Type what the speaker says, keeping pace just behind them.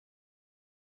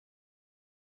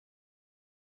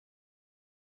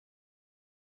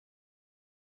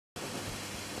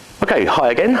Okay, hi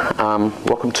again.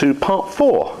 Welcome to part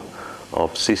 4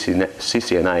 of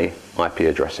CCNA IP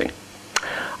addressing.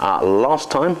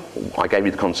 Last time I gave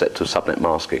you the concept of subnet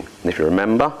masking, and if you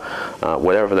remember,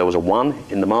 wherever there was a 1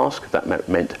 in the mask, that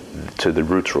meant to the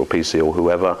router or PC or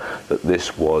whoever that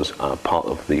this was part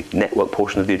of the network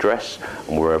portion of the address,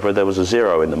 and wherever there was a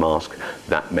 0 in the mask,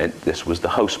 that meant this was the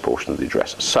host portion of the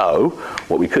address. So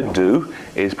what we could do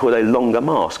is put a longer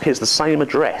mask. Here's the same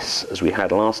address as we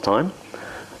had last time.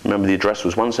 Remember, the address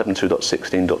was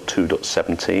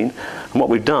 172.16.2.17, and what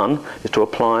we've done is to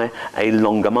apply a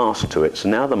longer mask to it. So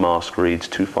now the mask reads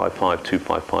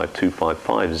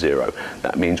 255.255.255.0.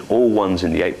 That means all 1s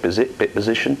in the 8-bit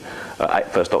position,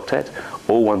 first octet,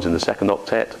 all 1s in the second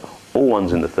octet, all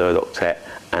 1s in the third octet,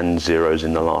 and 0s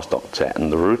in the last octet. And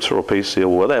the router or PC or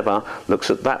whatever looks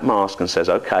at that mask and says,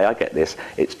 okay, I get this.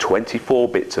 It's 24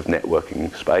 bits of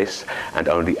networking space and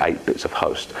only 8 bits of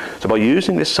host. So by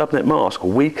using this subnet mask,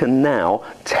 we can now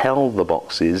tell the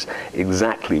boxes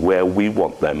exactly where we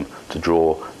want them to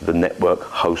draw the network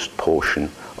host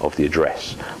portion of the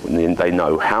address. And they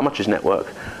know how much is network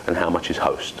and how much is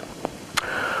host.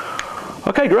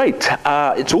 Okay, great.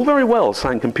 It's all very well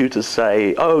saying computers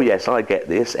say, oh yes, I get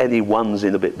this. Any 1s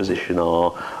in the bit position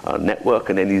are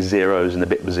network and any 0s in the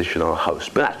bit position are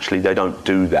host. But actually they don't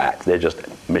do that. They're just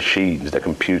machines, they're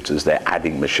computers, they're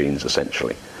adding machines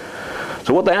essentially.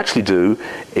 So what they actually do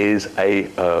is a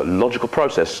logical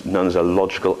process known as a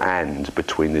logical AND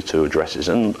between the two addresses.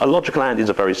 And a logical AND is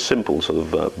a very simple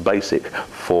sort of basic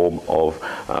form of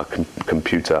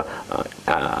computer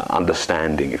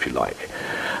understanding, if you like.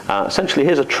 Essentially,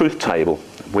 here's a truth table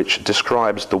which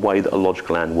describes the way that a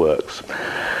logical AND works.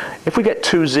 If we get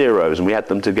 2 zeros and we add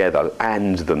them together,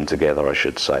 AND them together I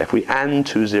should say, if we AND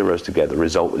 2 zeros together, the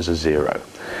result is a 0.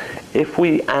 If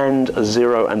we AND a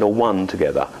 0 and a 1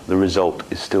 together, the result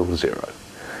is still 0.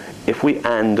 If we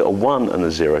AND a 1 and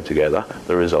a 0 together,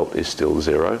 the result is still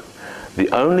 0. The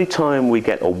only time we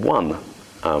get a 1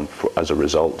 as a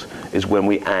result is when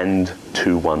we AND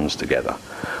 2 1s together.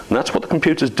 And that's what the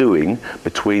computer's doing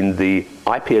between the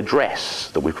IP address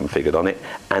that we've configured on it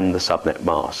and the subnet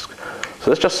mask. So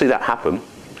let's just see that happen.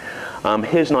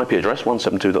 Here's an IP address,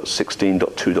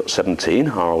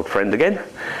 172.16.2.17, our old friend again.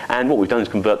 And what we've done is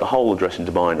convert the whole address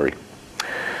into binary.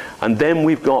 And then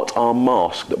we've got our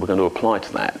mask that we're going to apply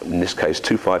to that. In this case,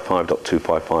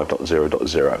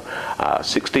 255.255.0.0.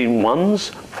 16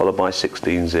 1s followed by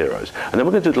 16 zeros. And then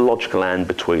we're going to do the logical AND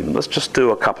between them. Let's just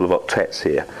do a couple of octets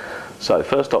here. So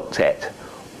first octet,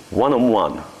 1 and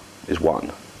 1 is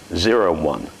 1. 0 and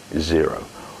 1 is 0.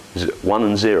 1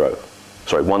 and 0,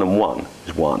 sorry, 1 and 1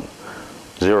 is 1.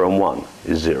 0 and 1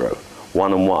 is 0.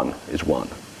 1 and 1 is 1.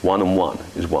 1 and 1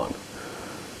 is 1.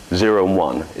 0 and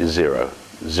 1 is 0.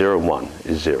 0 and 1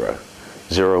 is 0.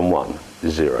 0 and 1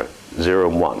 is 0. 0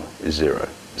 and 1 is 0.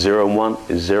 0 and 1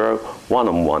 is 0. 1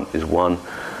 and 1 is 1.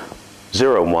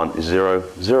 0 and 1 is 0.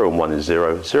 0 and 1 is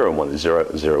 0. 0 and 1 is 0.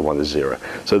 0 and 1 is 0.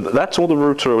 So that's all the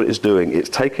router is doing. It's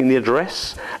taking the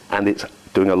address and it's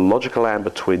doing a logical AND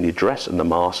between the address and the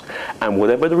mask, and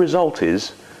whatever the result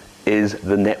is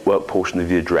the network portion of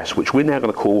the address, which we're now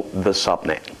going to call the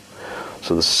subnet.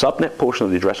 So the subnet portion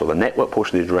of the address, or the network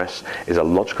portion of the address, is a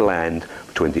logical AND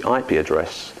between the IP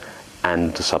address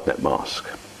and the subnet mask.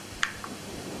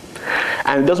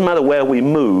 And it doesn't matter where we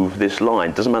move this line,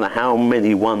 it doesn't matter how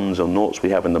many 1s or 0s we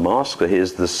have in the mask. So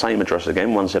here's the same address again,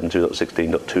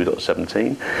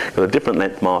 172.16.2.17. Got a different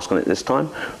length mask on it this time.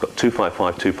 Got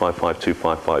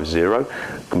 255.255.255.0.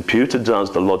 Computer does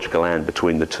the logical AND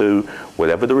between the two.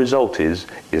 Whatever the result is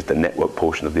the network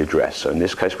portion of the address. So in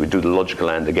this case, we do the logical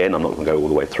AND again. I'm not going to go all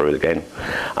the way through it again.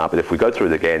 But if we go through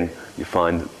it again, you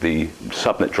find the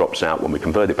subnet drops out when we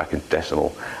convert it back into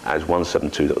decimal as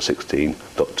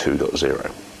 172.16.2.0.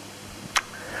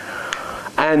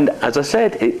 And as I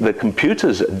said, the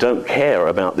computers don't care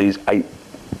about these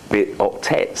 8-bit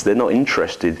octets. They're not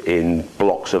interested in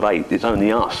blocks of 8. It's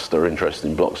only us that are interested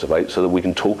in blocks of 8 so that we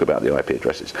can talk about the IP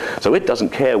addresses. So it doesn't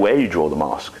care where you draw the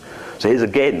mask. So here's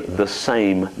again the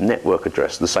same network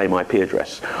address, the same IP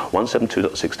address,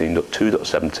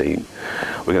 172.16.2.17.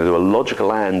 We're going to do a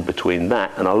logical AND between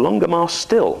that and a longer mask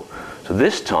still. So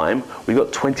this time we've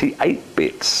got 28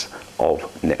 bits of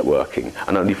networking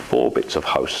and only 4 bits of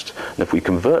host. And if we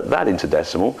convert that into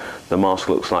decimal, the mask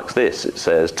looks like this. It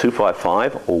says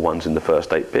 255, all 1s in the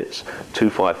first 8 bits,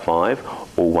 255,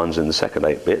 all 1s in the second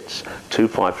 8 bits,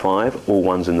 255, all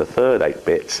 1s in the third 8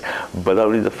 bits, but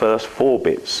only the first 4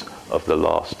 bits of the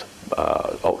last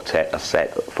octet are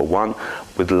set for 1,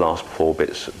 with the last 4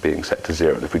 bits being set to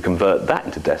 0. And if we convert that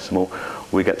into decimal,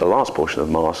 we get the last portion of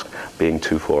the mask being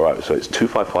 240. So it's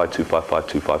 255, 255,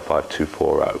 255,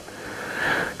 240.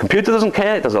 Computer doesn't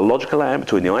care, it does a logical AND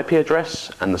between the IP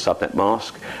address and the subnet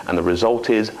mask, and the result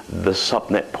is the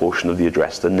subnet portion of the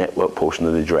address, the network portion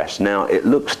of the address. Now, it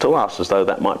looks to us as though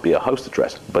that might be a host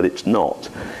address, but it's not.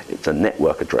 It's a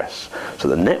network address. So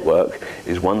the network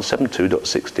is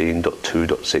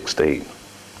 172.16.2.16.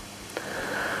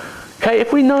 Okay,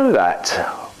 if we know that,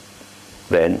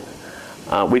 then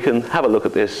we can have a look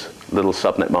at this little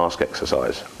subnet mask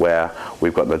exercise where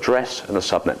we've got an address and a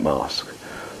subnet mask.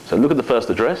 So look at the first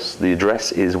address. The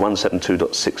address is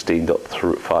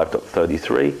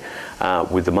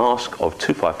 172.16.5.33 with the mask of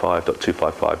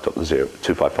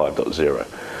 255.255.0.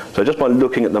 So just by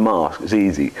looking at the mask, it's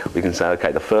easy. We can say,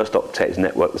 okay, the first octet is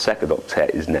network, the second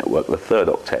octet is network, the third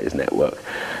octet is network.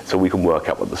 So we can work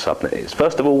out what the subnet is.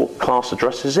 First of all, what class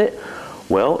address is it?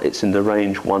 Well, it's in the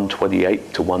range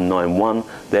 128 to 191,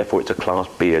 therefore it's a class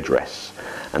B address.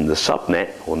 And the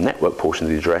subnet, or network portion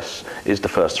of the address, is the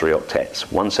first three octets,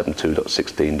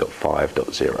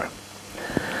 172.16.5.0.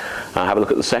 Have a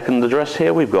look at the second address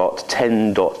here. We've got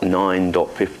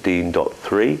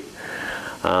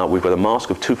 10.9.15.3. We've got a mask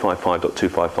of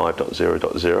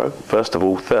 255.255.0.0. First of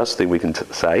all, first thing we can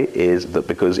say is that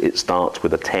because it starts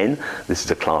with a 10, this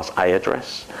is a class A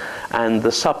address. And the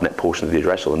subnet portion of the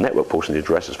address, or the network portion of the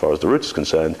address as far as the root is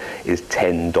concerned, is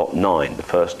 10.9, the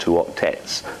first two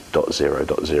octets,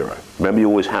 .0.0. Remember, you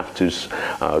always have to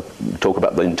talk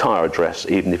about the entire address,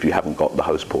 even if you haven't got the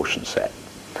host portion set.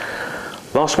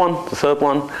 Last one, the third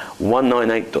one,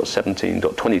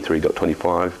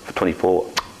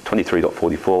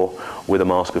 198.17.23.24 with a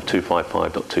mask of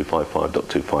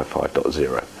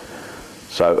 255.255.255.0.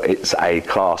 So it's a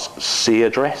class C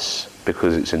address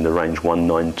because it's in the range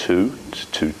 192 to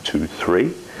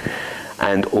 223.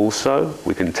 And also,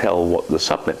 we can tell what the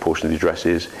subnet portion of the address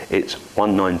is. It's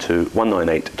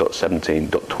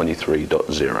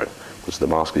 198.17.23.0, because the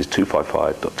mask is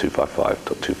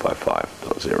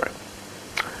 255.255.255.0.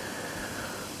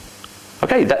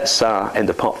 Okay, that's end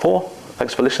of part 4.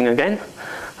 Thanks for listening again.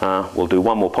 We'll do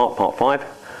one more part, part 5.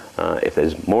 If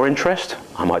there's more interest,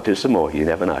 I might do some more. You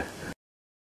never know.